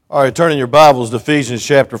All right, turning your Bibles to Ephesians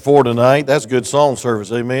chapter 4 tonight. That's a good song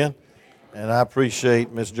service, amen. And I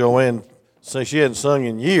appreciate Miss Joanne saying she hadn't sung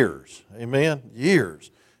in years, amen,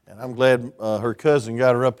 years. And I'm glad her cousin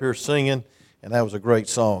got her up here singing, and that was a great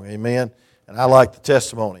song, amen. And I like the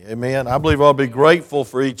testimony, amen. I believe I'll be grateful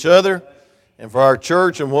for each other and for our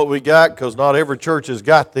church and what we got, because not every church has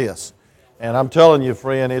got this. And I'm telling you,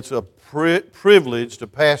 friend, it's a privilege to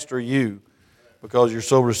pastor you, because you're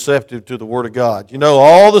so receptive to the Word of God. You know,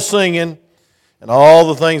 all the singing and all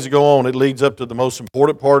the things that go on, it leads up to the most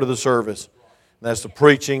important part of the service, and that's the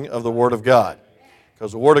preaching of the Word of God.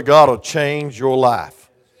 Because the Word of God will change your life,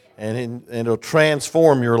 and it'll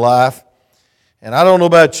transform your life. And I don't know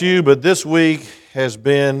about you, but this week has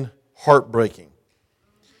been heartbreaking.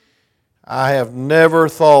 I have never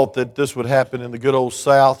thought that this would happen in the good old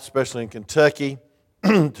South, especially in Kentucky,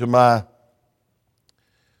 to my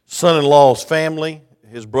son-in-law's family.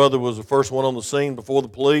 His brother was the first one on the scene before the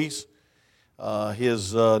police.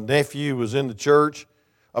 His nephew was in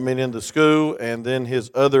the school, and then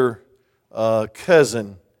his other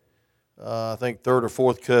cousin, I think third or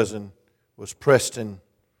fourth cousin, was Preston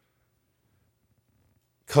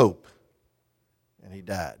Cope, and he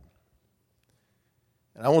died.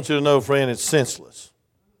 And I want you to know, friend, it's senseless.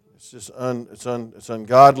 It's just it's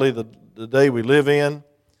ungodly, the day we live in.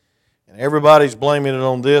 And everybody's blaming it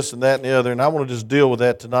on this and that and the other. And I want to just deal with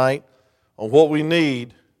that tonight on what we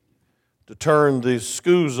need to turn the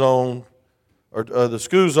school zone, or the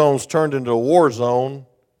school zones turned into a war zone,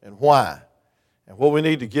 and why. And what we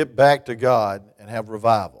need to get back to God and have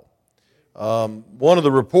revival. One of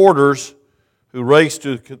the reporters who raced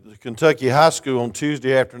to Kentucky High School on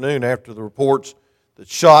Tuesday afternoon after the reports that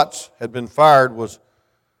shots had been fired was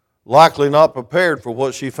likely not prepared for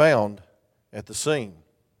what she found at the scene.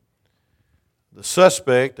 The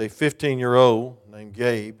suspect, a 15-year-old named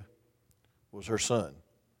Gabe, was her son.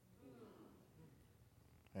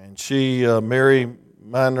 And she, Mary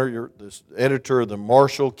Miner, this editor of the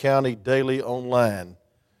Marshall County Daily Online,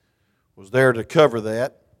 was there to cover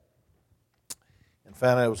that and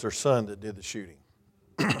found out it was her son that did the shooting.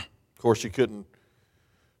 Of course, she couldn't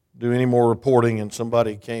do any more reporting, and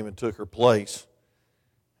somebody came and took her place,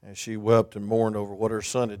 and she wept and mourned over what her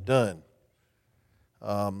son had done.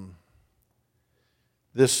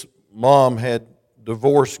 This mom had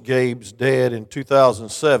divorced Gabe's dad in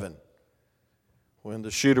 2007 when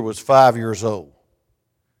the shooter was 5 years old.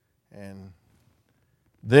 And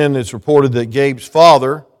then it's reported that Gabe's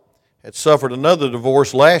father had suffered another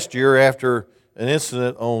divorce last year after an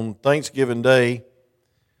incident on Thanksgiving Day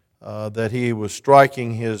that he was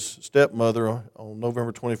striking his stepmother on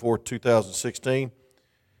November 24, 2016.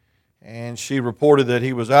 And she reported that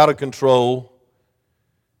he was out of control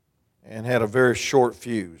and had a very short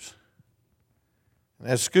fuse. And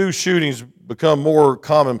as school shootings become more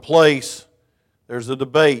commonplace, there's a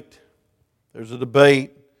debate. There's a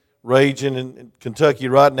debate raging in Kentucky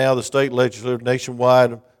right now, the state legislature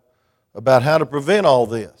nationwide, about how to prevent all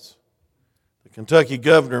this. The Kentucky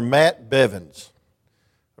Governor, Matt Bevins,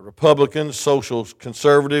 a Republican, social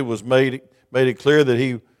conservative, was made it clear that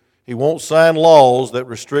he won't sign laws that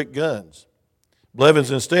restrict guns. Bevins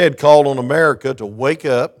instead called on America to wake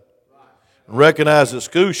up, recognize that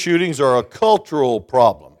school shootings are a cultural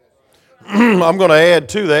problem. I'm going to add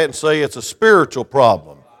to that and say it's a spiritual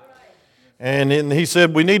problem. And he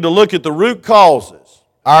said we need to look at the root causes.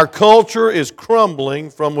 Our culture is crumbling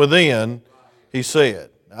from within, he said.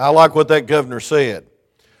 I like what that governor said.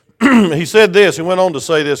 He said this, he went on to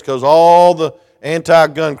say this because all the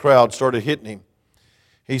anti-gun crowd started hitting him.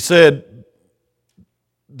 He said,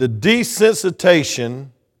 the desensitization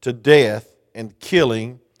to death and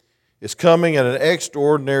killing is coming at an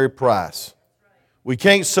extraordinary price. We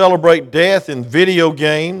can't celebrate death in video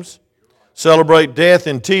games, celebrate death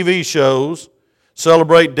in TV shows,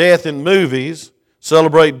 celebrate death in movies,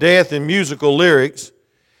 celebrate death in musical lyrics,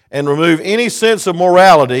 and remove any sense of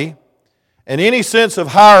morality and any sense of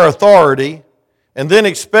higher authority, and then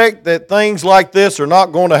expect that things like this are not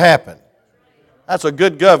going to happen. That's a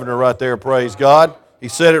good governor right there, praise God. He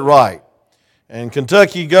said it right. And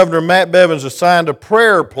Kentucky Governor Matt Bevins signed a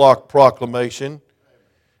prayer proclamation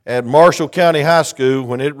at Marshall County High School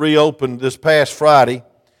when it reopened this past Friday,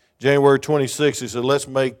 January 26th. He said, let's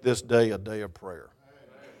make this day a day of prayer.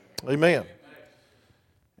 Amen.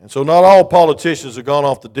 And so not all politicians have gone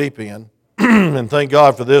off the deep end, and thank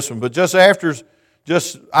God for this one. But just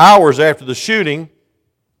hours after the shooting,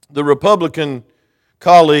 the Republican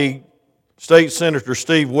colleague, State Senator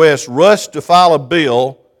Steve West, rushed to file a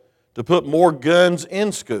bill to put more guns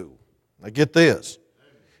in school. Now get this.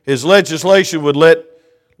 His legislation would let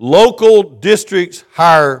local districts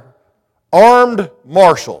hire armed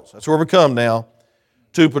marshals, that's where we come now,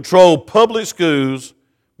 to patrol public schools,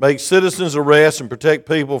 make citizens arrests, and protect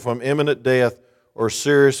people from imminent death or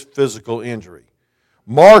serious physical injury.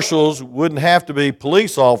 Marshals wouldn't have to be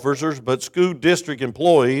police officers, but school district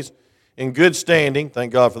employees in good standing,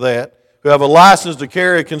 thank God for that, who have a license to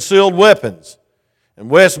carry concealed weapons. And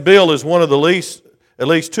West Bill is one of the at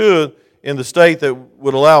least two in the state that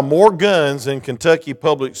would allow more guns than Kentucky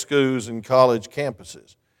public schools and college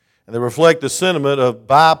campuses. And they reflect the sentiment of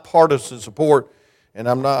bipartisan support. And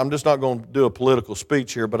I'm just not going to do a political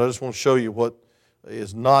speech here, but I just want to show you what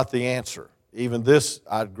is not the answer. Even this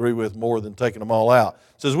I agree with more than taking them all out.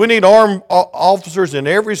 It says we need armed officers in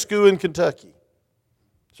every school in Kentucky.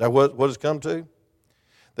 Is that what it's come to?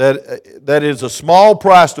 That is a small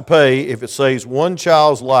price to pay if it saves one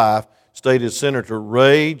child's life, stated Senator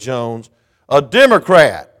Ray Jones, a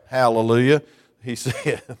Democrat. Hallelujah. He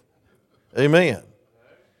said, amen.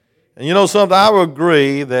 And you know something, I would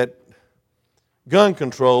agree that gun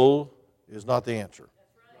control is not the answer,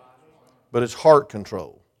 but it's heart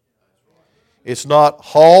control. It's not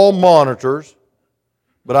hall monitors,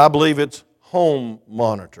 but I believe it's home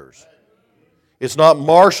monitors. It's not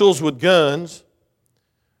marshals with guns,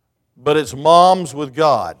 but it's moms with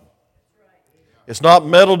God. It's not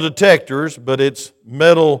metal detectors, but it's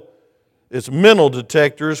mental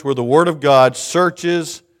detectors where the Word of God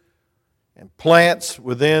searches and plants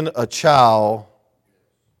within a child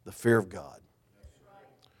the fear of God.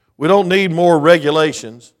 We don't need more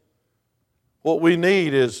regulations. What we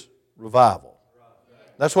need is revival.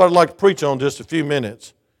 That's what I'd like to preach on just a few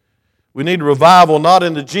minutes. We need revival not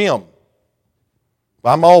in the gym.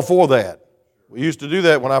 I'm all for that. We used to do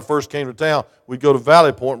that when I first came to town. We'd go to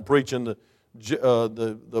Valley Point and preach in the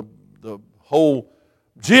whole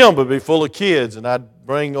gym would be full of kids, and I'd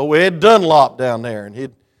bring Ed Dunlop down there, and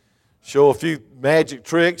he'd show a few magic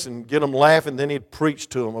tricks and get them laughing, then he'd preach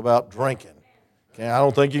to them about drinking. Okay, I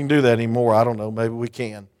don't think you can do that anymore. I don't know, maybe we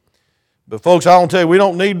can. But folks, I want to tell you, we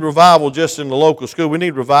don't need revival just in the local school. We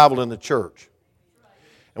need revival in the church.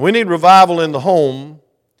 And we need revival in the home,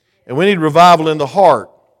 and we need revival in the heart.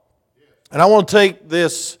 And I want to take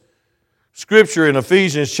this scripture in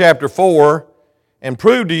Ephesians chapter 4 and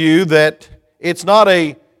prove to you that it's not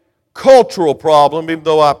a cultural problem, even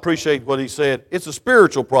though I appreciate what he said. It's a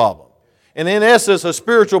spiritual problem. And in essence, a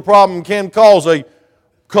spiritual problem can cause a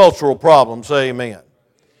cultural problem. Say amen.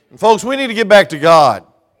 And folks, we need to get back to God.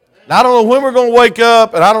 Now, I don't know when we're going to wake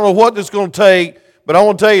up, and I don't know what it's going to take, but I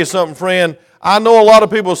want to tell you something, friend. I know a lot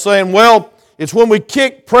of people are saying, well, it's when we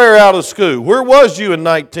kicked prayer out of school. Where was you in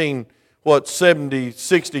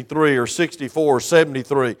 63 or 64 or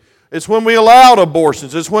 73? It's when we allowed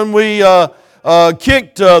abortions. It's when we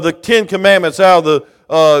kicked the Ten Commandments out of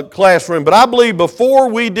the classroom. But I believe before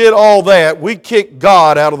we did all that, we kicked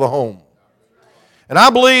God out of the home. And I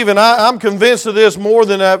believe, and I'm convinced of this more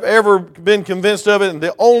than I've ever been convinced of it, and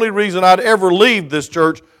the only reason I'd ever leave this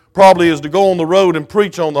church probably is to go on the road and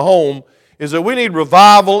preach on the home, is that we need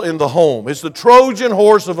revival in the home. It's the Trojan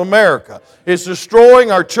horse of America. It's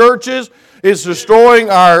destroying our churches. It's destroying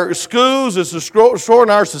our schools. It's destroying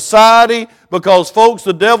our society because, folks,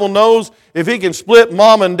 the devil knows if he can split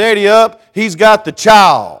mom and daddy up, he's got the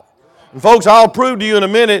child. And, folks, I'll prove to you in a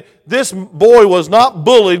minute, this boy was not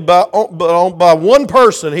bullied by one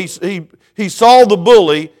person. He saw the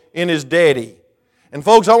bully in his daddy. And,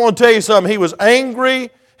 folks, I want to tell you something. He was angry.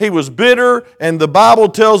 He was bitter. And the Bible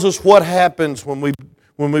tells us what happens when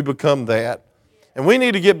we become that. And we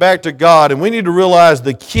need to get back to God. And we need to realize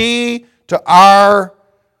the key to our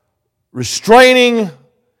restraining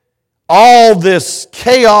all this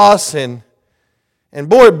chaos. And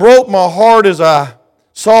boy, it broke my heart as I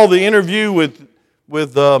saw the interview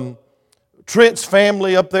with Trent's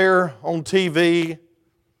family up there on TV.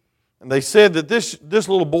 And they said that this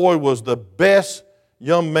little boy was the best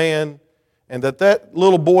young man, and that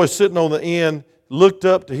little boy sitting on the end looked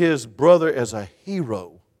up to his brother as a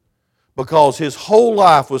hero because his whole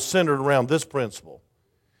life was centered around this principle.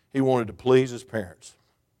 He wanted to please his parents.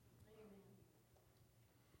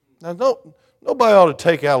 Now, nobody ought to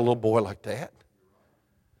take out a little boy like that.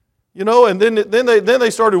 You know, and then they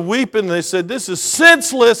started weeping, and they said, this is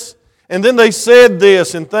senseless. And then they said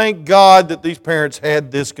this, and thank God that these parents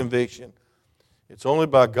had this conviction. It's only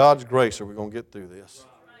by God's grace that we're going to get through this.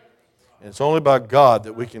 And it's only by God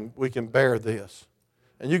that we can bear this.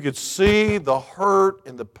 And you could see the hurt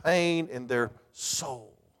and the pain in their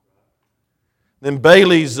soul. Then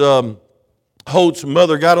Bailey's Holt's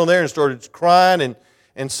mother got on there and started crying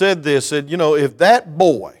and said this, said, you know, if that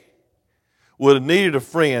boy would have needed a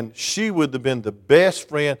friend, she would have been the best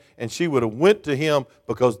friend, and she would have went to him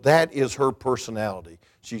because that is her personality.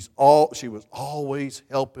 She was always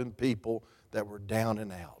helping people that were down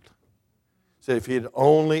and out. Said if he had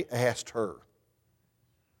only asked her,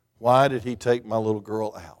 why did he take my little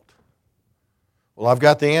girl out? Well, I've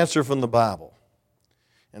got the answer from the Bible.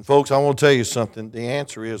 And folks, I want to tell you something. The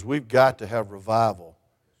answer is we've got to have revival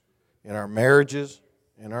in our marriages,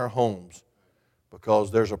 in our homes,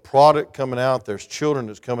 because there's a product coming out, there's children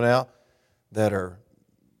that's coming out that are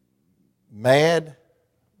mad,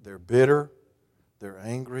 they're bitter, they're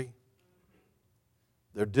angry,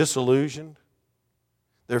 they're disillusioned.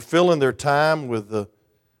 They're filling their time with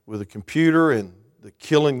the computer and the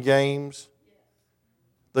killing games.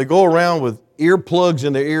 They go around with earplugs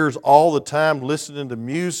in their ears all the time listening to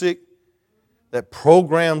music that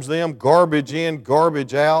programs them, garbage in,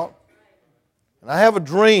 garbage out. And I have a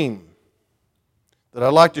dream that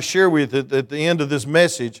I'd like to share with you at the end of this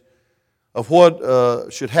message of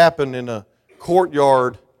what should happen in a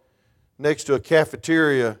courtyard next to a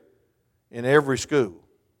cafeteria in every school.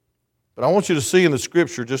 But I want you to see in the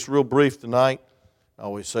Scripture, just real brief tonight. I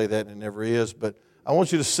always say that and it never is, but I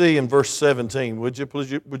want you to see in verse 17. Would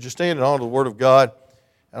you stand in honor of the Word of God?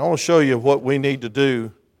 And I want to show you what we need to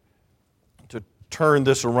do to turn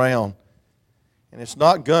this around. And it's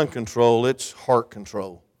not gun control, it's heart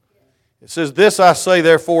control. It says, "This I say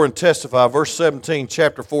therefore and testify," verse 17,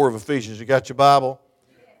 chapter 4 of Ephesians. You got your Bible?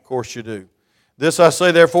 Of course you do. "This I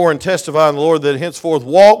say therefore and testify in the Lord, that henceforth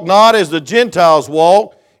walk not as the Gentiles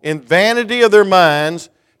walk, in vanity of their minds,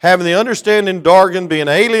 having the understanding darkened, being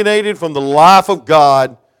alienated from the life of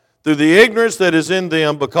God through the ignorance that is in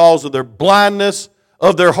them because of their blindness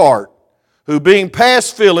of their heart, who being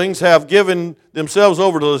past feelings have given themselves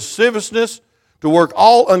over to lasciviousness, to work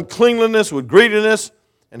all uncleanliness with greediness."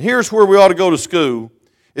 And here's where we ought to go to school.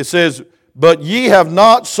 It says, "But ye have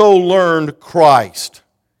not so learned Christ.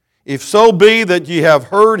 If so be that ye have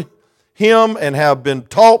heard Him and have been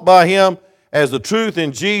taught by Him as the truth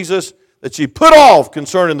in Jesus, that ye put off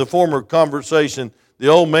concerning the former conversation the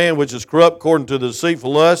old man which is corrupt according to the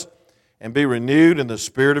deceitful lust, and be renewed in the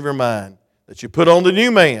spirit of your mind, that ye put on the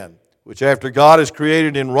new man, which after God is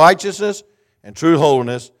created in righteousness and true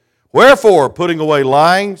holiness. Wherefore, putting away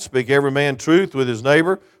lying, speak every man truth with his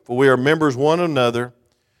neighbor, for we are members one of another.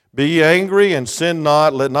 Be ye angry and sin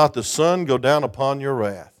not, let not the sun go down upon your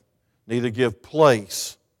wrath, neither give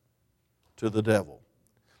place to the devil.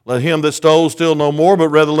 Let him that stole steal no more, but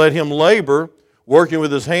rather let him labor, working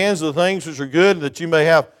with his hands the things which are good, that you may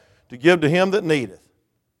have to give to him that needeth,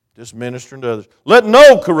 just ministering to others. Let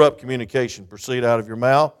no corrupt communication proceed out of your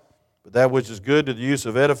mouth, but that which is good to the use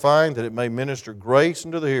of edifying, that it may minister grace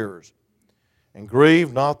unto the hearers. And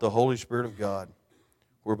grieve not the Holy Spirit of God,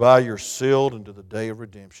 whereby you're sealed unto the day of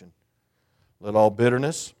redemption. Let all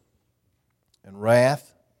bitterness and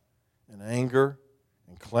wrath and anger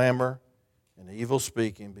and clamor and evil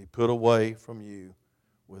speaking be put away from you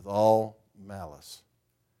with all malice.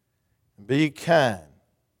 And be kind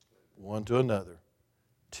one to another,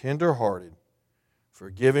 tender-hearted,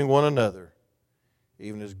 forgiving one another,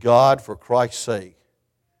 even as God, for Christ's sake,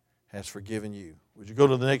 has forgiven you. Would you go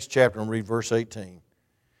to the next chapter and read verse 18?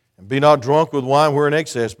 "And be not drunk with wine where in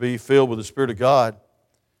excess, be ye filled with the Spirit of God,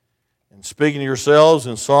 and speaking to yourselves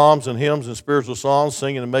in psalms and hymns and spiritual songs,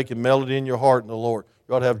 singing and making melody in your heart in the Lord."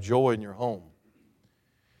 You ought to have joy in your home.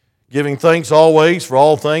 "Giving thanks always for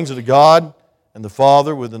all things unto God and the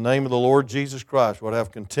Father with the name of the Lord Jesus Christ." We ought to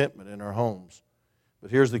have contentment in our homes. But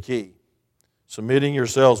here's the key: submitting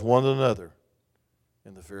yourselves one to another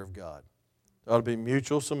in the fear of God. There ought to be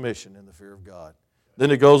mutual submission in the fear of God. Then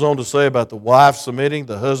it goes on to say about the wife submitting,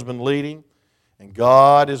 the husband leading, and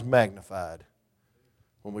God is magnified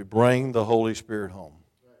when we bring the Holy Spirit home.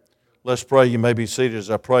 Let's pray. You may be seated as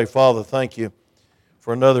I pray. Father, thank you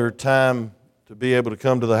for another time to be able to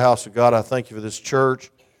come to the house of God. I thank you for this church.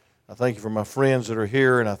 I thank you for my friends that are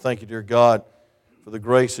here, and I thank you, dear God, for the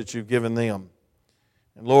grace that you've given them.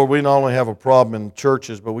 And Lord, we not only have a problem in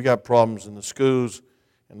churches, but we got problems in the schools.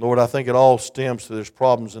 And Lord, I think it all stems to there's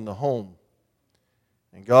problems in the home.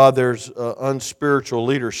 And God, there's unspiritual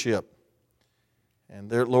leadership. And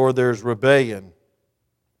there, Lord, there's rebellion.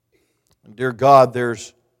 And dear God,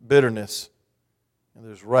 there's bitterness. And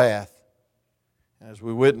there's wrath. And as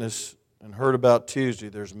we witnessed and heard about Tuesday,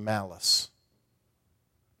 there's malice.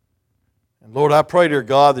 And Lord, I pray, dear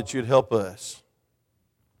God, that you'd help us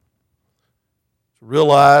to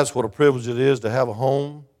realize what a privilege it is to have a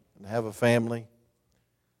home and have a family.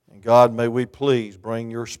 And God, may we please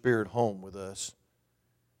bring your Spirit home with us.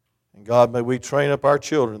 And God, may we train up our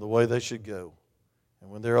children the way they should go. And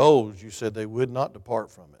when they're old, you said they would not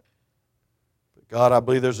depart from it. But God, I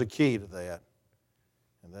believe there's a key to that.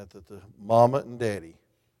 And that the mama and daddy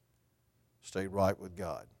stay right with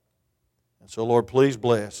God. And so, Lord, please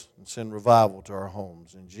bless and send revival to our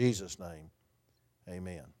homes. In Jesus' name,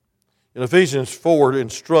 amen. In Ephesians 4, it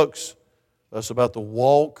instructs us about the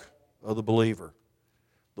walk of the believer.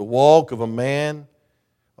 The walk of a man,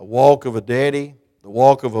 a walk of a daddy, the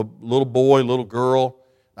walk of a little boy, little girl.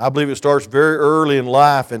 I believe it starts very early in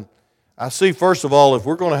life. And I see, first of all, if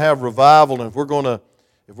we're going to have revival and if we're going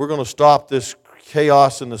to stop this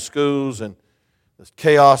chaos in the schools and the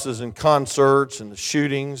chaoses in concerts and the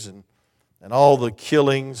shootings and all the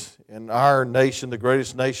killings in our nation, the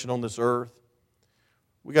greatest nation on this earth,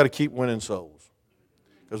 we got to keep winning souls.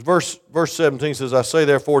 Because verse 17 says, I say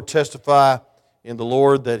therefore testify in the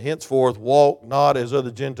Lord that henceforth walk not as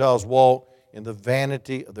other Gentiles walk in the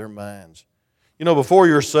vanity of their minds. You know, before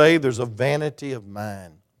you're saved, there's a vanity of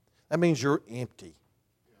mind. That means you're empty.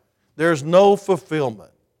 There's no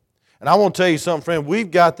fulfillment. And I want to tell you something, friend, we've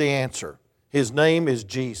got the answer. His name is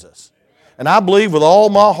Jesus. And I believe with all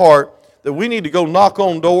my heart that we need to go knock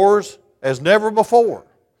on doors as never before.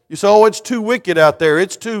 You say, oh, it's too wicked out there.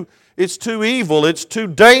 It's too evil. It's too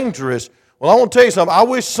dangerous. Well, I want to tell you something. I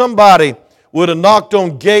wish somebody would have knocked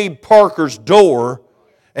on Gabe Parker's door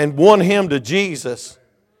and won him to Jesus.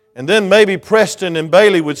 And then maybe Preston and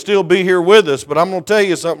Bailey would still be here with us. But I'm going to tell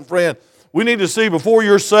you something, friend. We need to see before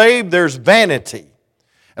you're saved, there's vanity.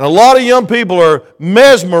 And a lot of young people are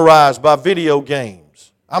mesmerized by video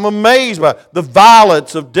games. I'm amazed by the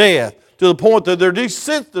violence of death to the point that they're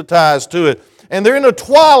desensitized to it. And they're in a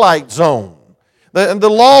twilight zone. And the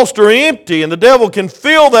lost are empty, and the devil can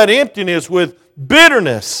fill that emptiness with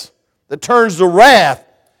bitterness that turns to wrath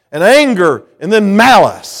and anger and then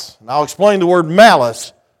malice. And I'll explain the word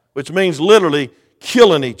malice, which means literally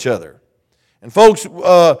killing each other. And folks,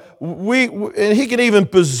 and he can even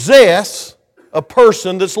possess a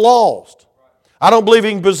person that's lost. I don't believe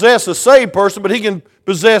he can possess a saved person, but he can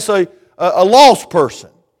possess a lost person.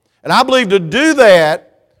 And I believe to do that,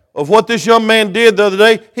 of what this young man did the other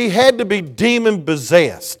day, he had to be demon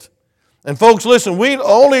possessed. And folks, listen, the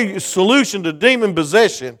only solution to demon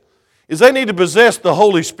possession is they need to possess the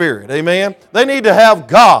Holy Spirit. Amen? They need to have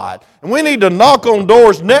God. And we need to knock on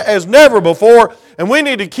doors as never before. And we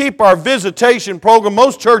need to keep our visitation program.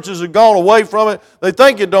 Most churches have gone away from it. They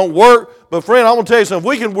think it don't work. But friend, I'm going to tell you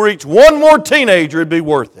something. If we can reach one more teenager, it'd be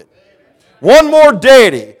worth it. One more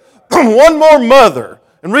daddy, one more mother,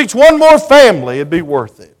 and reach one more family, it'd be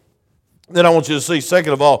worth it. Then I want you to see,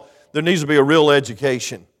 second of all, there needs to be a real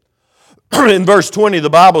education. In verse 20, the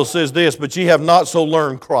Bible says this, but ye have not so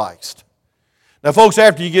learned Christ. Now, folks,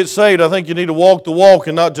 after you get saved, I think you need to walk the walk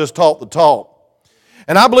and not just talk the talk.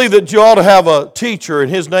 And I believe that you ought to have a teacher, and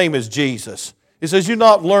his name is Jesus. He says, you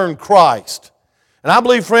not learned Christ. And I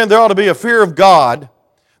believe, friend, there ought to be a fear of God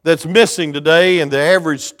that's missing today in the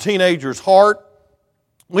average teenager's heart.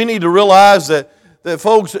 We need to realize that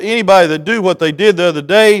folks, anybody that do what they did the other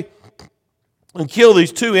day, and kill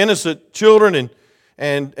these two innocent children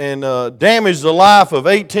and damage the life of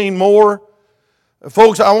 18 more.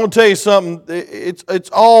 Folks, I want to tell you something. It's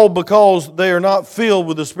all because they are not filled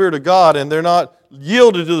with the Spirit of God and they're not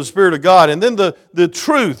yielded to the Spirit of God. And then the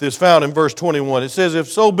truth is found in verse 21. It says, if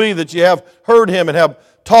so be that ye have heard him and have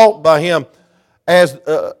taught by him as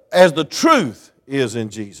the truth is in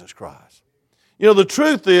Jesus Christ. You know, the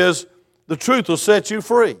truth will set you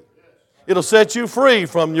free. It'll set you free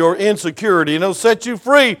from your insecurity. It'll set you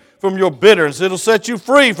free from your bitterness. It'll set you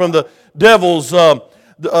free from the devil's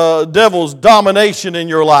domination in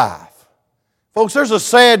your life. Folks, there's a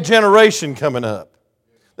sad generation coming up.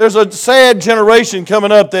 There's a sad generation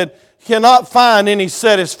coming up that cannot find any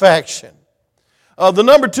satisfaction. The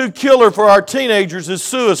number 2 killer for our teenagers is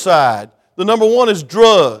suicide. The number 1 is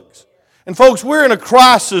drugs. And folks, we're in a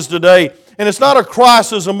crisis today, and it's not a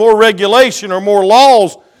crisis of more regulation or more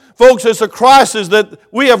laws. Folks, it's a crisis that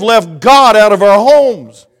we have left God out of our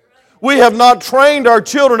homes. We have not trained our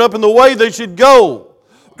children up in the way they should go.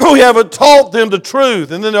 We haven't taught them the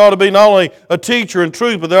truth. And then there ought to be not only a teacher in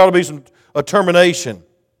truth, but there ought to be a termination.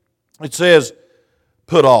 It says,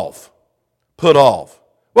 put off. Put off.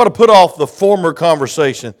 We ought to put off the former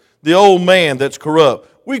conversation, the old man that's corrupt.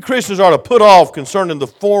 We Christians ought to put off concerning the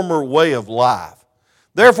former way of life.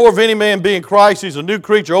 Therefore, if any man be in Christ, he's a new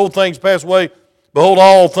creature. Old things pass away. Behold,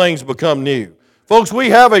 all things become new. Folks, we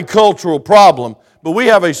have a cultural problem, but we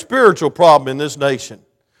have a spiritual problem in this nation.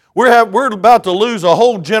 We're about to lose a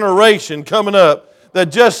whole generation coming up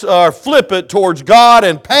that just are flippant towards God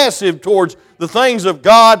and passive towards the things of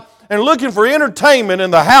God and looking for entertainment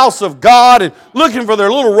in the house of God and looking for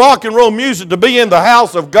their little rock and roll music to be in the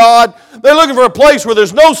house of God. They're looking for a place where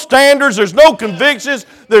there's no standards, there's no convictions,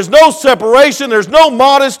 there's no separation, there's no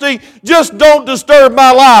modesty. Just don't disturb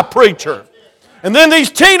my life, preacher. And then these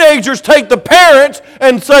teenagers take the parents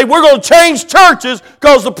and say, we're going to change churches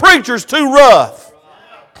because the preacher's too rough.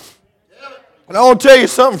 And I want to tell you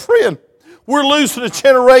something, friend. We're losing a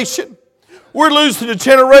generation. We're losing a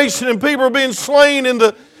generation, and people are being slain in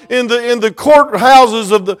the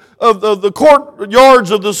courthouses of the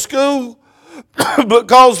courtyards of the school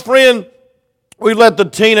because, friend, we let the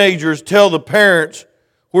teenagers tell the parents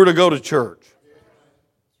where to go to church.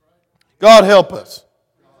 God help us.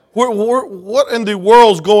 What in the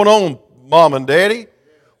world's going on, Mom and Daddy?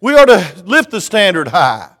 We ought to lift the standard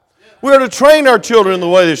high. We ought to train our children in the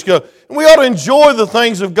way they should go. And we ought to enjoy the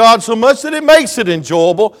things of God so much that it makes it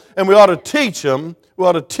enjoyable. And we ought to teach them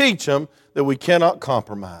that we cannot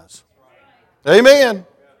compromise. Amen.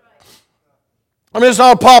 I mean, it's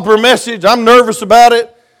not a popular message. I'm nervous about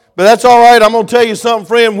it. But that's all right. I'm going to tell you something,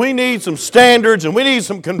 friend. We need some standards and we need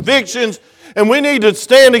some convictions. And we need to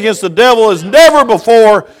stand against the devil as never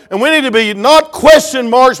before. And we need to be not question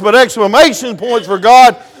marks, but exclamation points for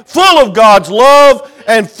God, full of God's love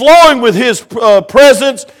and flowing with His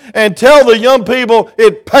presence, and tell the young people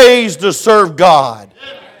it pays to serve God.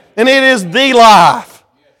 And it is the life.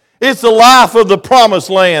 It's the life of the promised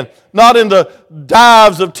land, not in the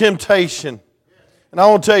dives of temptation. And I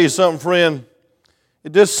want to tell you something, friend.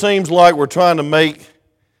 It just seems like we're trying to make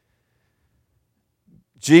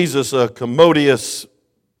Jesus a commodious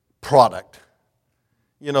product.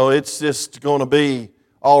 You know, it's just going to be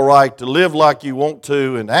all right to live like you want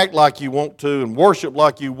to and act like you want to and worship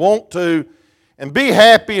like you want to and be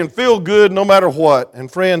happy and feel good no matter what.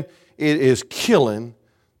 And friend, it is killing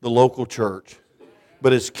the local church,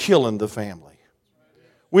 but it's killing the family.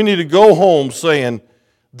 We need to go home saying,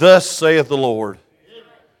 "Thus saith the Lord."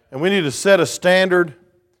 And we need to set a standard.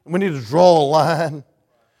 We need to draw a line.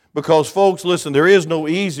 Because, folks, listen, there is no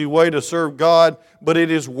easy way to serve God, but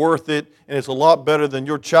it is worth it, and it's a lot better than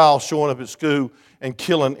your child showing up at school and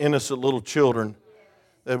killing innocent little children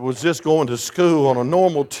that was just going to school on a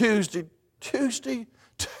normal Tuesday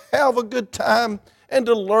to have a good time and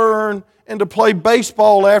to learn and to play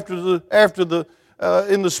baseball in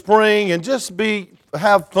the spring and just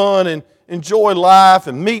have fun and enjoy life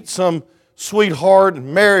and meet some sweetheart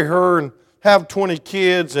and marry her and have 20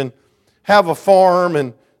 kids and have a farm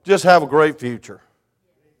and just have a great future.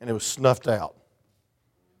 And it was snuffed out.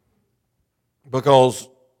 Because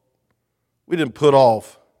we didn't put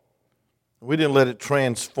off. We didn't let it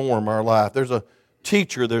transform our life. There's a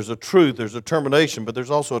teacher, there's a truth, there's a termination, but there's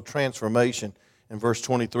also a transformation in verse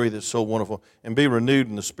 23 that's so wonderful. And be renewed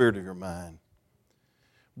in the spirit of your mind.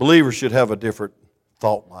 Believers should have a different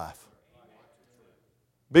thought life.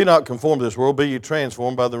 Be not conformed to this world, be ye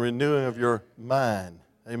transformed by the renewing of your mind.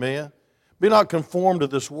 Amen? Be not conformed to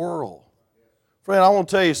this world. Friend, I want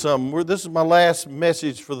to tell you something. This is my last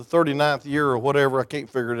message for the 39th year or whatever. I can't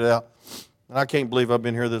figure it out. And I can't believe I've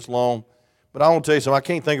been here this long. But I want to tell you something. I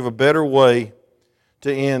can't think of a better way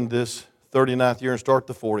to end this 39th year and start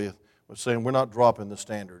the 40th with saying we're not dropping the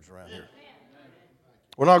standards around here.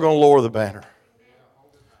 We're not going to lower the banner.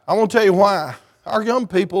 I want to tell you why. Our young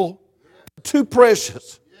people are too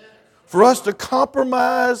precious for us to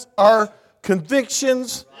compromise our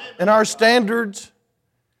convictions and our standards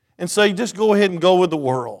and say, just go ahead and go with the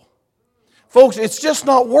world. Folks, it's just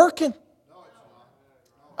not working.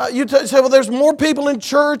 You say, well, there's more people in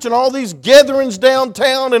church and all these gatherings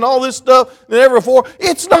downtown and all this stuff than ever before.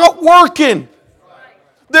 It's not working.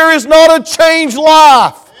 There is not a changed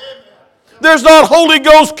life. There's not Holy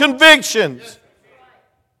Ghost convictions.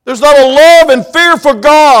 There's not a love and fear for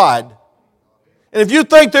God. And if you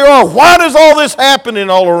think there are, why does all this happening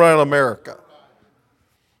all around America?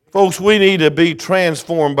 Folks, we need to be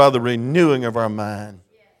transformed by the renewing of our mind.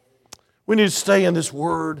 We need to stay in this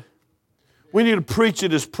Word. We need to preach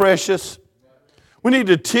it as precious. We need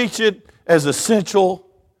to teach it as essential.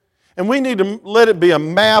 And we need to let it be a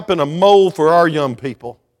map and a mold for our young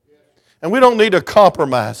people. And we don't need to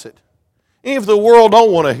compromise it. Even if the world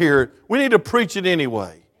don't want to hear it, we need to preach it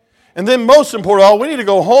anyway. And then most important of all, we need to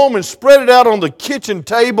go home and spread it out on the kitchen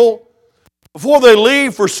table before they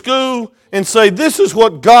leave for school and say, this is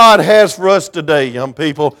what God has for us today, young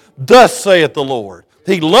people. Thus saith the Lord.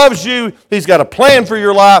 He loves you. He's got a plan for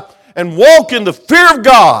your life. And walk in the fear of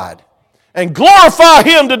God and glorify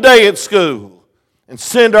Him today at school. And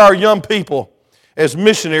send our young people as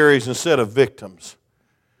missionaries instead of victims.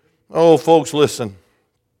 Oh, folks, listen.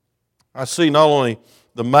 I see not only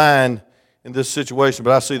the mind in this situation,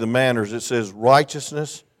 but I see the manners. It says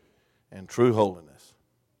righteousness and true holiness.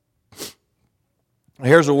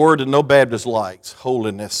 Here's a word that no Baptist likes,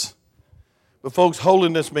 holiness. But folks,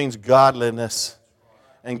 holiness means godliness.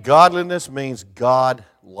 And godliness means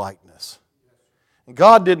God-likeness.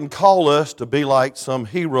 God didn't call us to be like some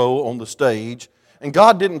hero on the stage. And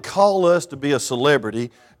God didn't call us to be a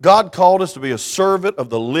celebrity. God called us to be a servant of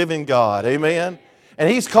the living God. Amen? And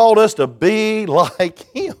He's called us to be like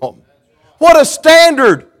Him. What a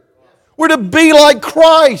standard! We're to be like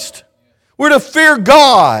Christ. We're to fear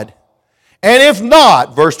God. And if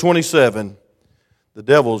not, verse 27, the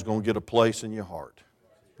devil is going to get a place in your heart.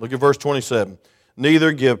 Look at verse 27.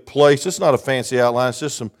 Neither give place. It's not a fancy outline. It's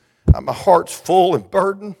just my heart's full and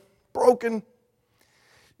burdened, broken.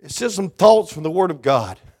 It's just some thoughts from the Word of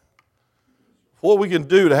God. What we can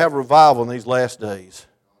do to have revival in these last days.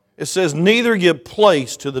 It says, neither give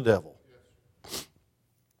place to the devil.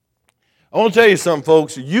 I want to tell you something,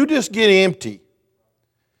 folks. You just get empty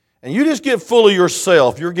and you just get full of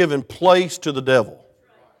yourself. You're giving place to the devil.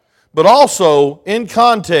 But also, in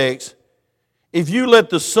context, if you let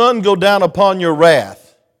the sun go down upon your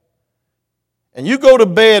wrath and you go to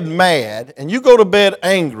bed mad and you go to bed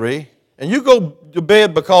angry and you go to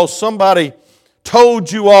bed because somebody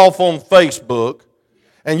told you off on Facebook,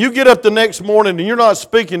 and you get up the next morning and you're not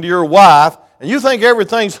speaking to your wife, and you think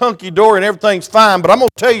everything's hunky-dory and everything's fine, but I'm going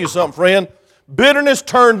to tell you something, friend. Bitterness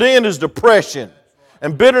turned in is depression,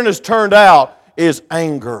 and bitterness turned out is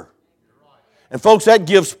anger. And folks, that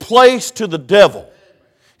gives place to the devil.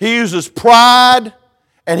 He uses pride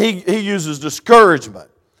and he uses discouragement.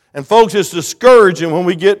 And folks, it's discouraging when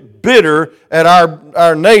we get bitter at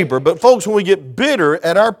our neighbor. But folks, when we get bitter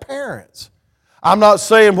at our parents. I'm not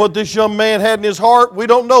saying what this young man had in his heart. We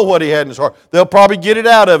don't know what he had in his heart. They'll probably get it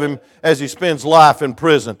out of him as he spends life in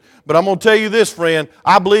prison. But I'm going to tell you this, friend.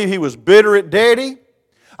 I believe he was bitter at daddy.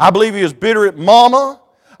 I believe he was bitter at mama.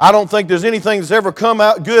 I don't think there's anything that's ever come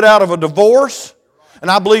out good out of a divorce. And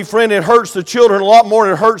I believe, friend, it hurts the children a lot more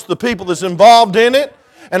than it hurts the people that's involved in it.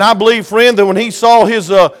 And I believe, friend, that when he saw his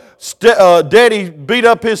daddy beat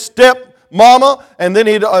up his stepmama, and then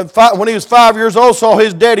when he was 5 years old, saw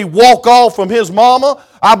his daddy walk off from his mama,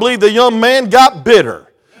 I believe the young man got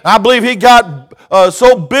bitter. I believe he got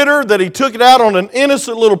so bitter that he took it out on an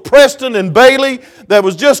innocent little Preston and Bailey that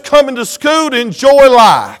was just coming to school to enjoy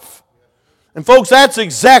life. And folks, that's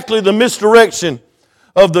exactly the misdirection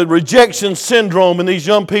of the rejection syndrome in these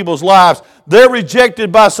young people's lives. They're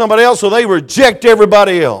rejected by somebody else, so they reject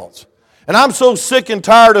everybody else. And I'm so sick and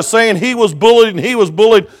tired of saying he was bullied and he was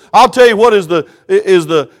bullied. I'll tell you what is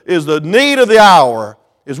the need of the hour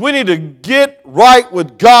is we need to get right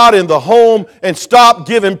with God in the home and stop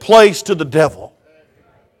giving place to the devil.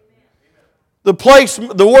 The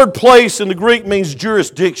word place in the Greek means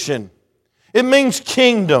jurisdiction. It means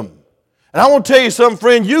kingdom. And I want to tell you something,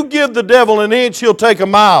 friend. You give the devil an inch, he'll take a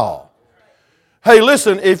mile. Hey,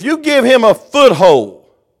 listen, if you give him a foothold,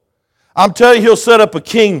 I'm telling you, he'll set up a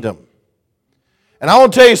kingdom. And I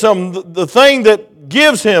want to tell you something. The thing that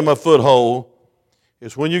gives him a foothold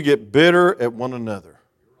is when you get bitter at one another.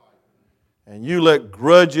 And you let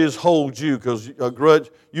grudges hold you, because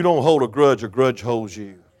you don't hold a grudge holds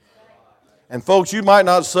you. And folks, you might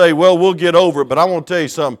not say, well, we'll get over it, but I want to tell you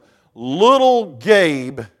something. Little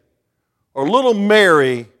Gabe or little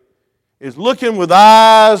Mary is looking with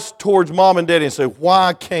eyes towards mom and daddy and say,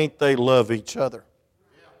 why can't they love each other?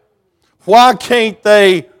 Why can't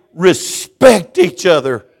they respect each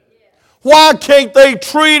other? Why can't they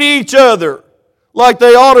treat each other like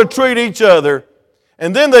they ought to treat each other?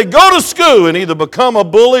 And then they go to school and either become a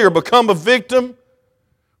bully or become a victim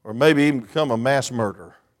or maybe even become a mass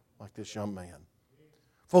murderer like this young man.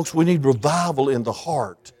 Folks, we need revival in the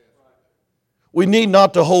heart. We need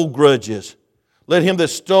not to hold grudges. Let him that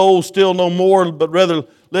stole steal no more, but rather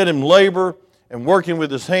let him labor and working with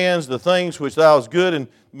his hands the things which thou hast good and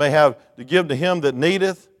may have to give to him that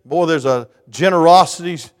needeth. Boy, there's a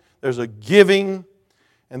generosity, there's a giving.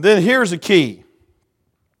 And then here's the key.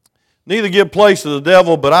 Neither give place to the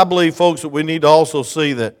devil, but I believe, folks, that we need to also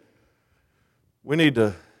see that we need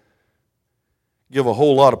to give a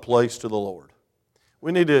whole lot of place to the Lord.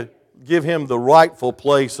 We need to give him the rightful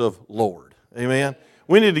place of Lord. Amen?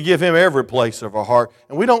 We need to give him every place of our heart.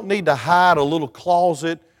 And we don't need to hide a little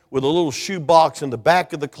closet with a little shoebox in the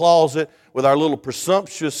back of the closet with our little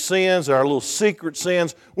presumptuous sins, our little secret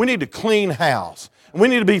sins. We need to clean house. And we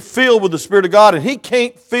need to be filled with the Spirit of God. And he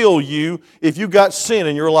can't fill you if you've got sin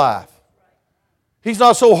in your life. He's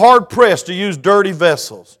not so hard-pressed to use dirty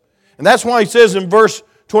vessels. And that's why he says in verse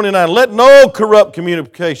 29, let no corrupt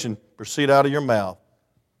communication proceed out of your mouth,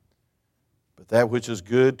 but that which is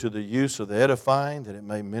good to the use of the edifying, that it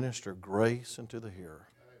may minister grace unto the hearer.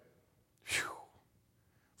 Whew.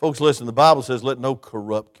 Folks, listen, the Bible says, let no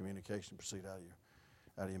corrupt communication proceed out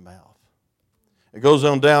of your mouth. It goes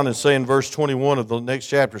on down and say in verse 21 of the next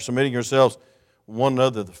chapter, submitting yourselves one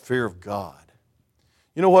another to the fear of God.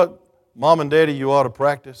 You know what, Mom and Daddy, you ought to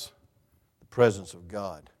practice? The presence of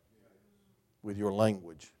God with your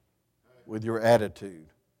language, with your attitude,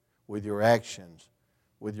 with your actions,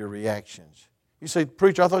 with your reactions. You say,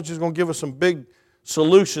 preacher, I thought you was going to give us some big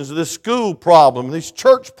solutions to this school problem, these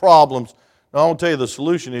church problems. Now, I want to tell you the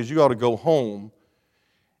solution is you ought to go home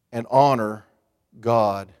and honor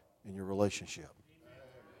God in your relationship.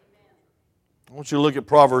 I want you to look at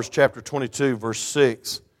Proverbs chapter 22, verse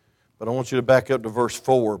 6. But I want you to back up to verse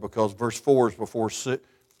 4 because verse 4 is before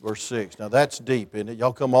verse 6. Now that's deep, isn't it?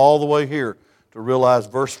 Y'all come all the way here to realize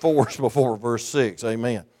verse 4 is before verse 6.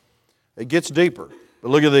 Amen. It gets deeper. But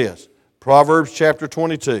look at this. Proverbs chapter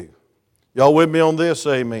 22. Y'all with me on this?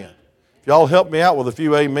 Amen. If y'all help me out with a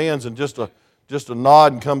few amens and just a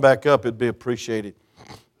nod and come back up, it'd be appreciated.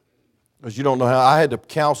 Because you don't know how. I had to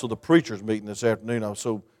counsel the preachers meeting this afternoon. I was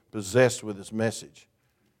so possessed with this message.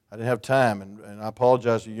 I didn't have time, and I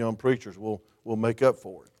apologize to you young preachers. We'll make up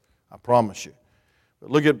for it. I promise you.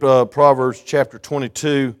 But look at Proverbs chapter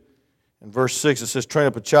 22 and verse 6. It says, train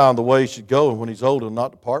up a child in the way he should go, and when he's old, he'll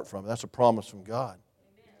not depart from it. That's a promise from God.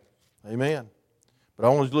 Amen. But I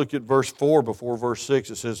want to look at verse 4 before verse 6.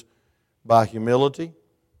 It says, by humility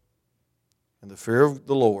and the fear of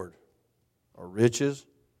the Lord are riches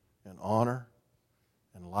and honor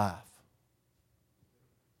and life.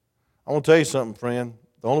 I want to tell you something, friend.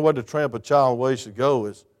 The only way to train up a child in the way he should go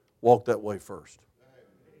is walk that way first.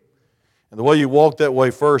 And the way you walk that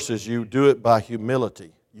way first is you do it by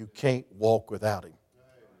humility. You can't walk without Him.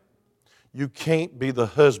 You can't be the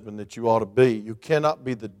husband that you ought to be. You cannot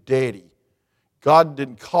be the daddy. God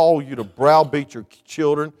didn't call you to browbeat your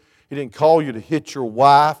children. He didn't call you to hit your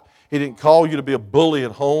wife. He didn't call you to be a bully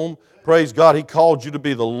at home. Praise God, He called you to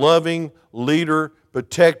be the loving leader,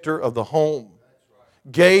 protector of the home.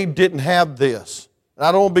 Gabe didn't have this. And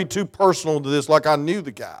I don't want to be too personal to this like I knew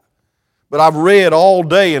the guy. But I've read all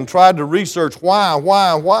day and tried to research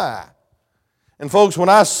why. And folks, when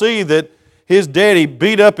I see that his daddy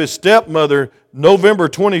beat up his stepmother November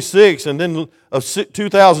 26 and then of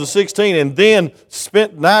 2016 and then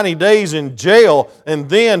spent 90 days in jail and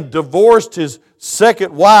then divorced his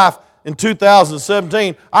second wife in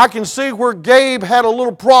 2017, I can see where Gabe had a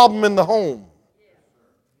little problem in the home.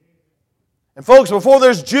 And folks, before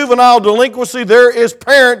there's juvenile delinquency, there is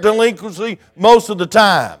parent delinquency most of the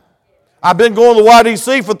time. I've been going to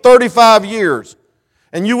YDC for 35 years.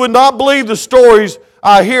 And you would not believe the stories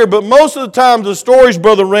I hear, but most of the time the stories,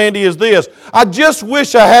 Brother Randy, is this. I just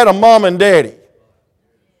wish I had a mom and daddy.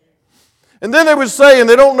 And then they would say, and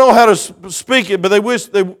they don't know how to speak it, but they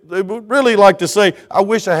would really like to say, I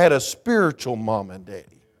wish I had a spiritual mom and daddy.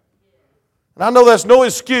 And I know that's no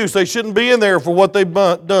excuse. They shouldn't be in there for what they've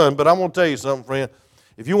done. But I'm going to tell you something, friend.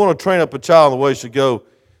 If you want to train up a child in the way he should go,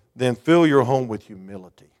 then fill your home with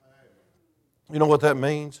humility. You know what that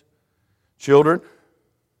means? Children,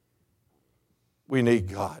 we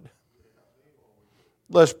need God.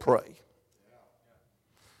 Let's pray.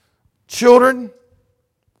 Children,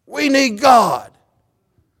 we need God.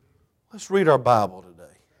 Let's read our Bible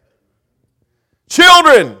today.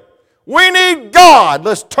 Children, we need God.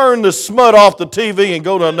 Let's turn the smut off the TV and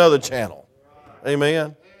go to another channel.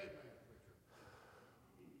 Amen.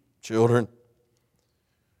 Children,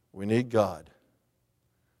 we need God.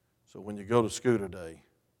 So when you go to school today,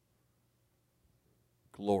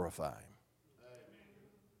 glorify Him.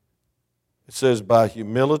 It says, by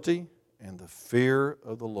humility and the fear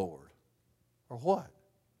of the Lord. Or what?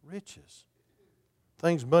 Riches.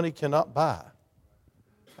 Things money cannot buy.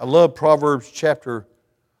 I love Proverbs chapter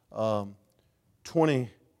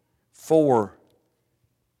 24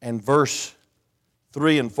 and verse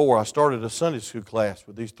 3 and 4. I started a Sunday school class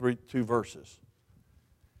with these two verses.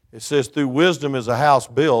 It says, through wisdom is a house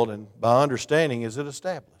built, and by understanding is it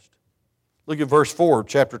established. Look at verse 4 of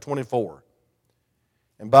chapter 24.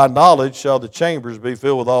 And by knowledge shall the chambers be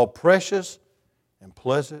filled with all precious and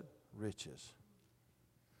pleasant riches.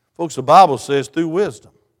 Folks, the Bible says through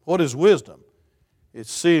wisdom. What is wisdom?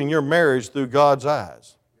 It's seeing your marriage through God's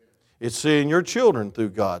eyes. It's seeing your children through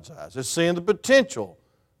God's eyes. It's seeing the potential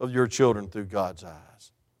of your children through God's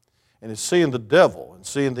eyes. And it's seeing the devil and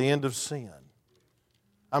seeing the end of sin.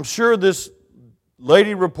 I'm sure this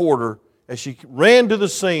lady reporter, as she ran to the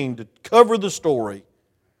scene to cover the story,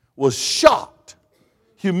 was shocked,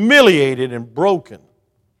 humiliated, and broken,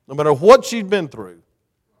 no matter what she'd been through,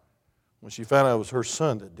 when she found out it was her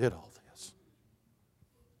son that did all this.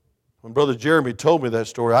 When Brother Jeremy told me that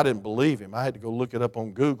story, I didn't believe him. I had to go look it up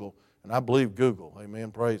on Google, and I believe Google.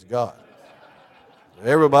 Amen. Praise God.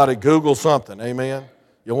 Everybody Google something. Amen.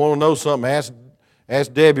 You want to know something,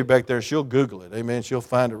 ask Debbie back there. She'll Google it. Amen. She'll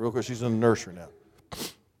find it real quick. She's in the nursery now.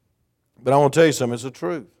 But I want to tell you something, it's the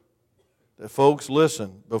truth. That folks,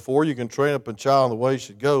 listen, before you can train up a child in the way he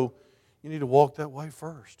should go, you need to walk that way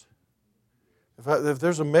first. If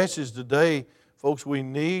there's a message today, folks, we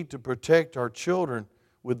need to protect our children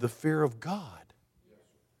with the fear of God.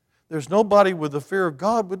 There's nobody with the fear of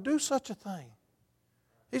God would do such a thing.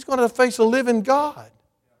 He's going to face a living God.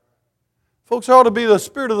 Folks, there ought to be the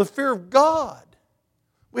spirit of the fear of God.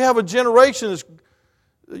 We have a generation that's,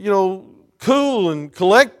 cool and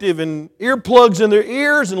collective and earplugs in their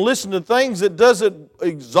ears and listen to things that doesn't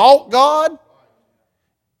exalt God,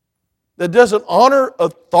 that doesn't honor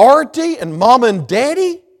authority and mama and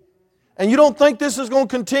daddy. And you don't think this is going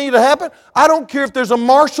to continue to happen? I don't care if there's a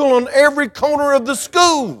marshal on every corner of the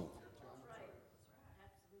school,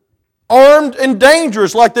 armed and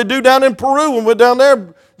dangerous like they do down in Peru when we're down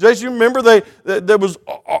there. Jason, you remember there was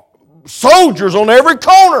soldiers on every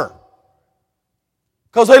corner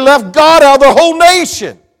because they left God out of the whole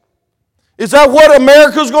nation. Is that what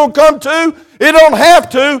America's going to come to? It don't have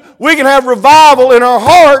to. We can have revival in our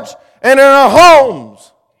hearts and in our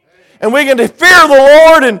homes. And we can fear the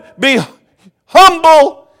Lord and be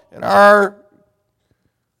humble, and our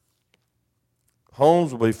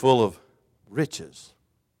homes will be full of riches.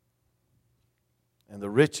 And the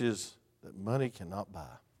riches that money cannot buy.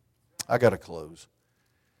 I got to close.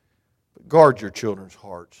 But guard your children's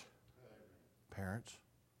hearts, parents.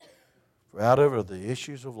 For out of the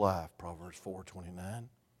issues of life, Proverbs 4:29.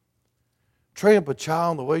 Train up a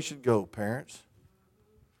child in the way he should go, parents.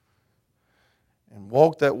 And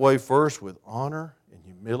walk that way first with honor and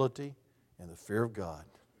humility and the fear of God.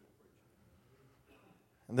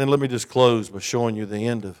 And then let me just close by showing you the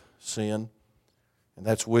end of sin, and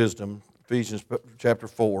that's wisdom. Ephesians chapter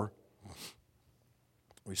 4.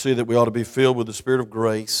 We see that we ought to be filled with the Spirit of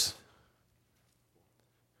grace.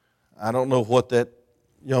 I don't know what that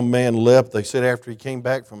young man left. They said after he came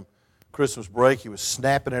back from Christmas break, he was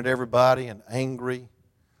snapping at everybody and angry.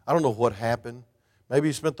 I don't know what happened. Maybe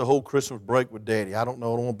he spent the whole Christmas break with Daddy. I don't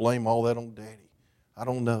know. I don't want to blame all that on Daddy. I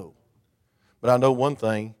don't know. But I know one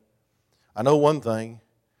thing.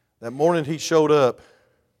 That morning he showed up,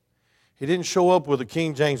 he didn't show up with a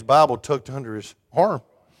King James Bible tucked under his arm,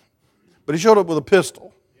 but he showed up with a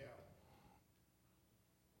pistol.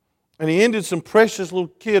 And he ended some precious little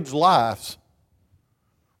kids' lives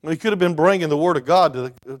when he could have been bringing the Word of God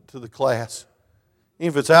to the class, even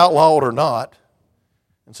if it's outlawed or not.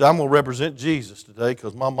 And so I'm going to represent Jesus today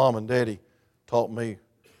because my mom and daddy taught me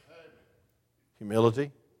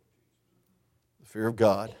humility, the fear of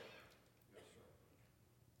God,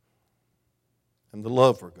 and the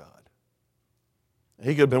love for God. And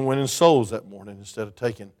he could have been winning souls that morning instead of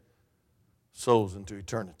taking souls into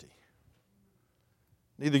eternity.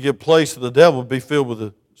 Neither give place to the devil, be filled with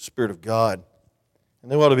the Spirit of God.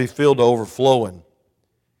 And they ought to be filled to overflowing.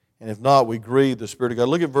 And if not, we grieve the Spirit of God.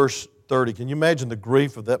 Look at verse 30. Can you imagine the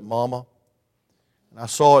grief of that mama? And I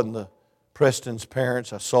saw it in the Preston's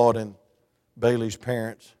parents. I saw it in Bailey's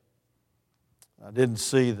parents. I didn't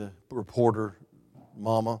see the reporter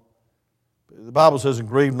mama. But the Bible says, and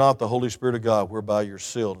grieve not the Holy Spirit of God, whereby you're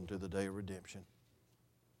sealed unto the day of redemption.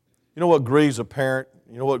 You know what grieves a parent?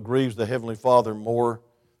 You know what grieves the Heavenly Father more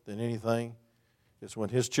than anything? It's when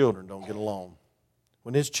His children don't get along.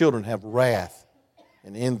 When His children have wrath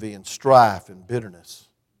and envy and strife and bitterness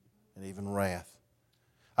and even wrath.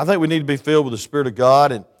 I think we need to be filled with the Spirit of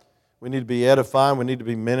God, and we need to be edifying, we need to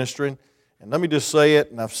be ministering. And let me just say it,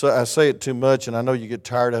 and I say it too much, and I know you get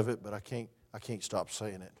tired of it, but I can't stop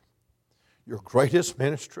saying it. Your greatest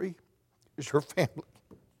ministry is your family.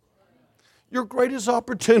 Your greatest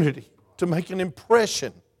opportunity to make an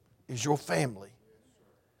impression is your family.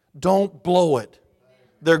 Don't blow it.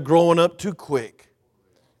 They're growing up too quick.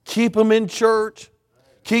 Keep them in church.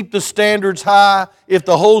 Keep the standards high. If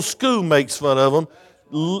the whole school makes fun of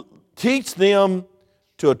them, teach them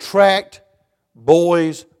to attract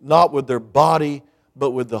boys not with their body,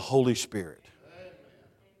 but with the Holy Spirit.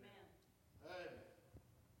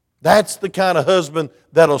 That's the kind of husband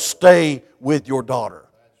that'll stay with your daughter.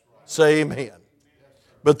 Say amen.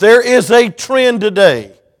 But there is a trend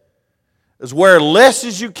today is wear less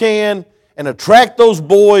as you can and attract those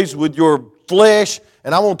boys with your flesh.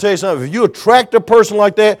 And I want to tell you something. If you attract a person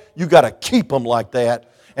like that, you got to keep them like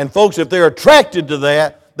that. And folks, if they're attracted to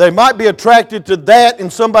that, they might be attracted to that in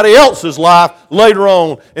somebody else's life later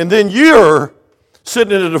on. And then you're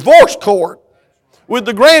sitting in a divorce court with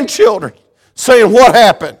the grandchildren saying, what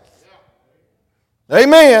happened?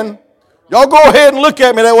 Amen. Y'all go ahead and look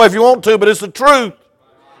at me that way if you want to, but it's the truth.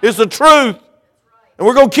 It's the truth. And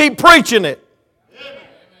we're going to keep preaching it.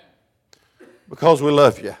 Because we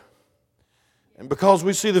love you. And because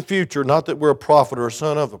we see the future, not that we're a prophet or a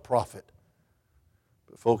son of a prophet,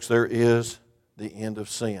 Folks, there is the end of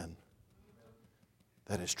sin.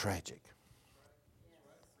 That is tragic.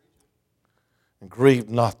 And grieve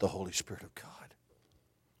not the Holy Spirit of God.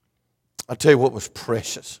 I'll tell you what was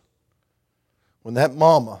precious. When that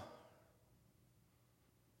mama,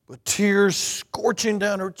 with tears scorching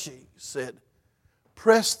down her cheeks, said,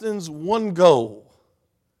 Preston's one goal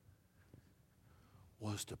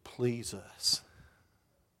was to please us.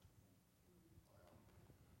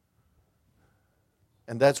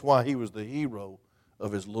 And that's why he was the hero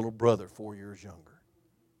of his little brother 4 years younger.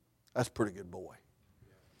 That's a pretty good boy.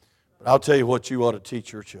 But I'll tell you what you ought to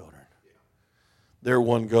teach your children. Their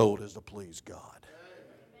one goal is to please God.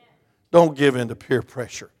 Don't give in to peer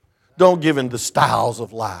pressure. Don't give in to styles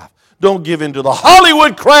of life. Don't give in to the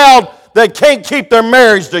Hollywood crowd that can't keep their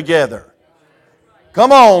marriage together.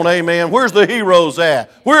 Come on, amen. Where's the heroes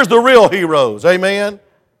at? Where's the real heroes? Amen.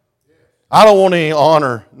 I don't want any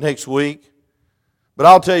honor next week. But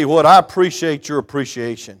I'll tell you what, I appreciate your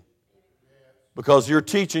appreciation. Because you're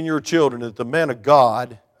teaching your children that the man of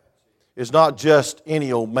God is not just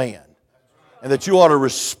any old man. And that you ought to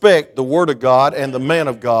respect the Word of God and the man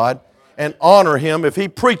of God and honor him if he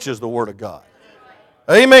preaches the Word of God.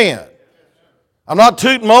 Amen. I'm not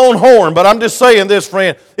tooting my own horn, but I'm just saying this,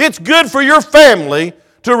 friend. It's good for your family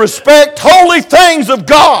to respect holy things of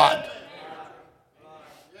God.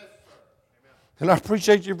 And I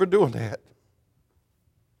appreciate you for doing that.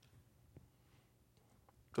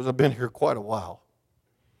 Because I've been here quite a while.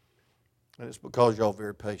 And it's because y'all are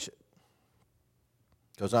very patient.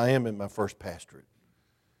 Because I am in my first pastorate.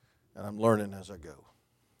 And I'm learning as I go.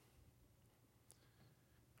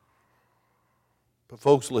 But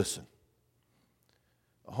folks, listen.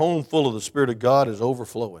 A home full of the Spirit of God is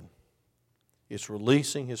overflowing. It's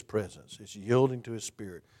releasing His presence. It's yielding to His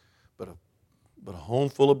Spirit. But a home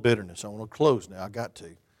full of bitterness. I want to close now. I got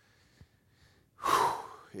to.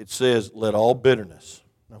 It says, let all bitterness.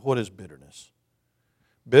 Now, what is bitterness?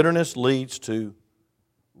 Bitterness leads to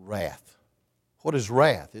wrath. What is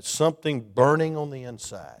wrath? It's something burning on the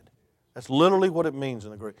inside. That's literally what it means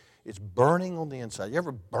in the Greek. It's burning on the inside. You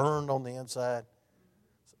ever burned on the inside?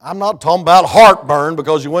 I'm not talking about heartburn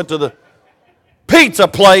because you went to the pizza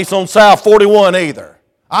place on South 41 either.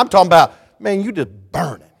 I'm talking about, man, you just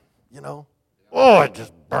burning, you know. Oh, it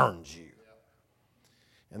just burns you.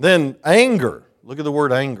 And then anger. Look at the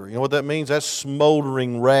word anger. You know what that means? That's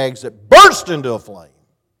smoldering rags that burst into a flame.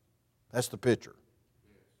 That's the picture.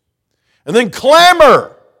 And then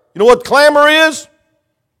clamor. You know what clamor is?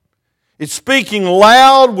 It's speaking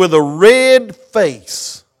loud with a red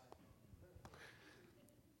face.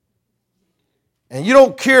 And you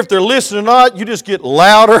don't care if they're listening or not, you just get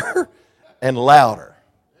louder and louder.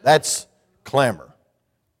 That's clamor.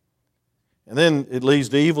 And then it leads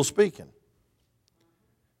to evil speaking.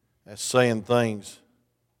 That's saying things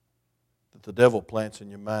that the devil plants in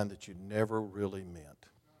your mind that you never really meant.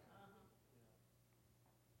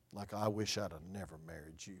 Like, I wish I'd have never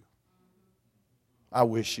married you. I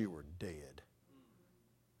wish you were dead.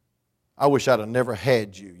 I wish I'd have never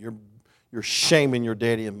had you. You're shaming your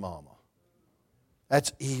daddy and mama.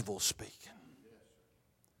 That's evil speaking.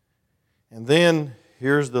 And then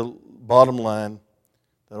here's the bottom line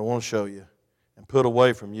that I want to show you. And put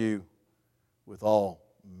away from you with all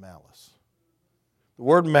malice. The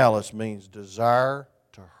word malice means desire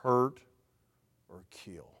to hurt or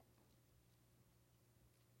kill.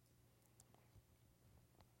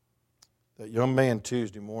 That young man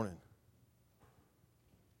Tuesday morning,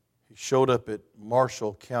 he showed up at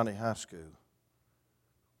Marshall County High School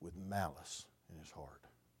with malice in his heart.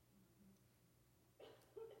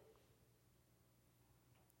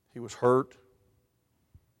 He was hurt,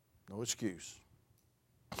 no excuse.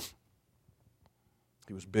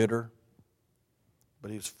 He was bitter,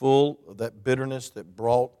 but he was full of that bitterness that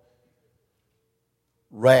brought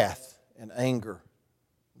wrath and anger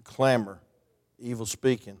and clamor, evil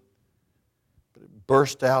speaking. But it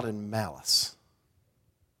burst out in malice.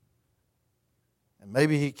 And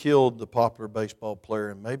maybe he killed the popular baseball player,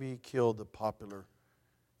 and maybe he killed the popular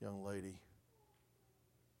young lady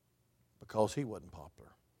because he wasn't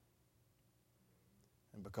popular.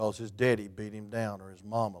 And because his daddy beat him down or his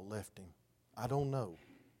mama left him. I don't know.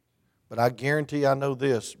 But I guarantee I know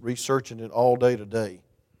this, researching it all day today.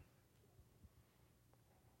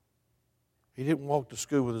 He didn't walk to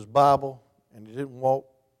school with his Bible, and he didn't walk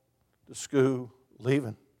to school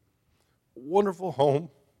leaving a wonderful home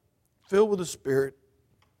filled with the Spirit.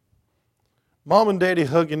 Mom and Daddy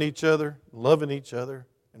hugging each other, loving each other,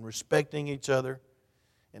 and respecting each other,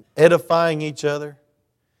 and edifying each other,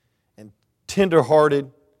 and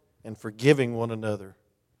tenderhearted and forgiving one another,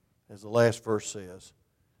 as the last verse says.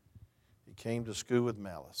 He came to school with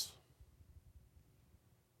malice.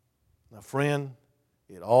 Now, friend,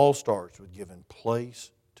 it all starts with giving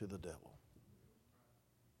place to the devil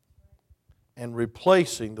and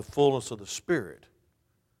replacing the fullness of the Spirit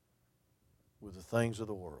with the things of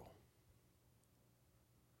the world.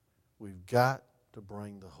 We've got to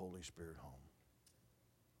bring the Holy Spirit home.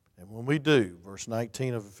 And when we do, verse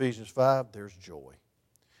 19 of Ephesians 5, there's joy.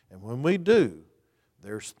 And when we do,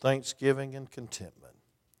 there's thanksgiving and contentment.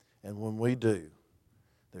 And when we do,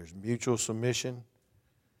 there's mutual submission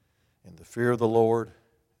and the fear of the Lord.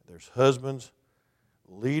 There's husbands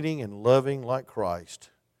leading and loving like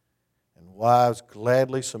Christ, and wives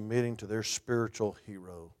gladly submitting to their spiritual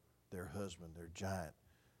hero, their husband, their giant,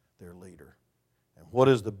 their leader. And what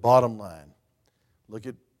is the bottom line? Look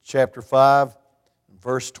at chapter 5,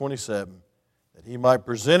 verse 27. That he might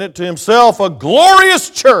present it to himself a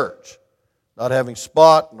glorious church, not having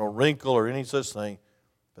spot nor wrinkle or any such thing,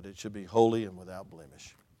 but it should be holy and without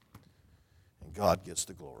blemish. And God gets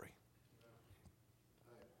the glory.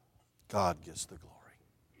 God gets the glory.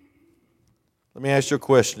 Let me ask you a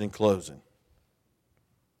question in closing.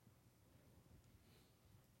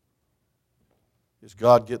 Is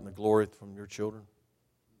God getting the glory from your children?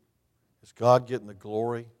 Is God getting the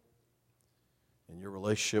glory in your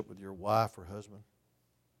relationship with your wife or husband?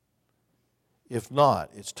 If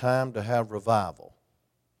not, it's time to have revival.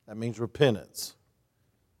 That means repentance.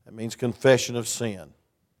 That means confession of sin.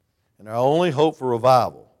 And our only hope for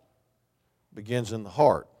revival begins in the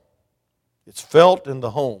heart. It's felt in the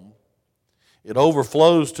home. It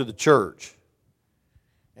overflows to the church.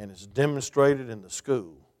 And it's demonstrated in the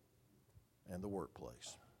school and the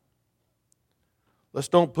workplace. Let's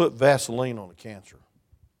don't put Vaseline on the cancer.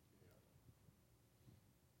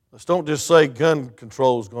 Let's don't just say gun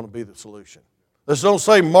control is going to be the solution. Let's don't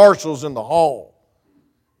say marshals in the hall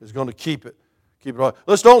is going to keep it right.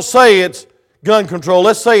 Let's don't say it's gun control.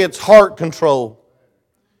 Let's say it's heart control.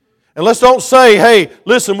 And let's don't say, hey,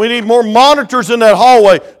 listen, we need more monitors in that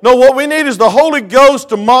hallway. No, what we need is the Holy Ghost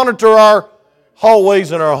to monitor our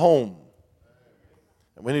hallways in our home.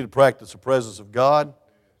 And we need to practice the presence of God,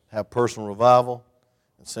 have personal revival,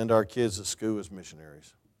 and send our kids to school as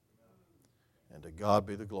missionaries. And to God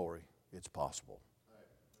be the glory. It's possible.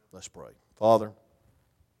 Let's pray. Father,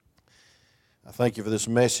 I thank you for this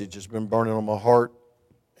message. It's been burning on my heart.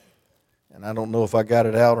 And I don't know if I got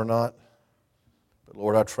it out or not. But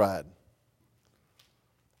Lord, I tried.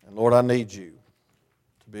 And Lord, I need you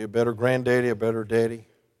to be a better granddaddy, a better daddy,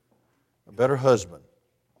 a better husband,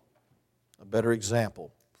 a better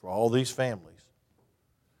example for all these families.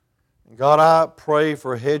 And God, I pray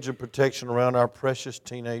for a hedge of protection around our precious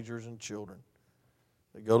teenagers and children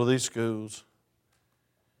that go to these schools,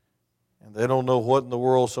 and they don't know what in the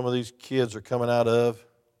world some of these kids are coming out of.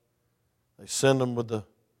 They send them with the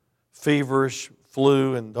feverish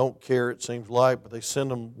flu and don't care, it seems like, but they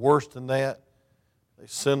send them worse than that. They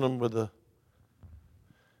send them with the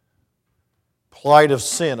plight of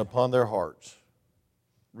sin upon their hearts,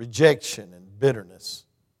 rejection and bitterness,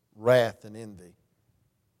 wrath and envy.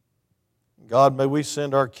 God, may we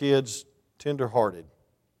send our kids tender-hearted,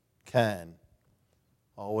 kind,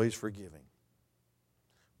 always forgiving.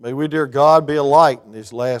 May we, dear God, be a light in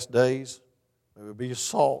these last days. May we be a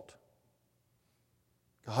salt.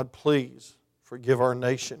 God, please forgive our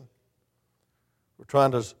nation. We're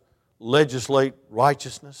trying to legislate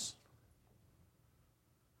righteousness,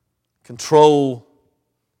 control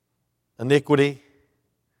iniquity.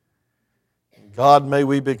 God, may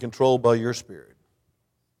we be controlled by your Spirit.